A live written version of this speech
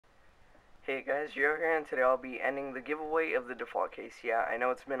Hey guys, Gio here, and today I'll be ending the giveaway of the default case. Yeah, I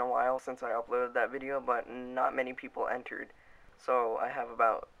know it's been a while since I uploaded that video, but not many people entered. So I have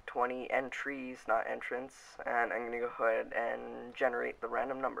about 20 entries, not entrants, and I'm going to go ahead and generate the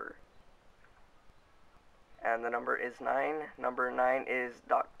random number. And the number is 9. Number 9 is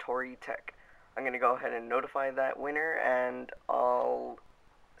Doctori Tech. I'm going to go ahead and notify that winner, and I'll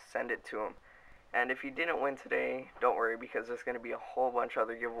send it to him. And if you didn't win today, don't worry, because there's going to be a whole bunch of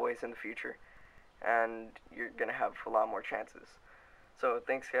other giveaways in the future, and you're going to have a lot more chances. So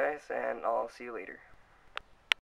thanks guys, and I'll see you later.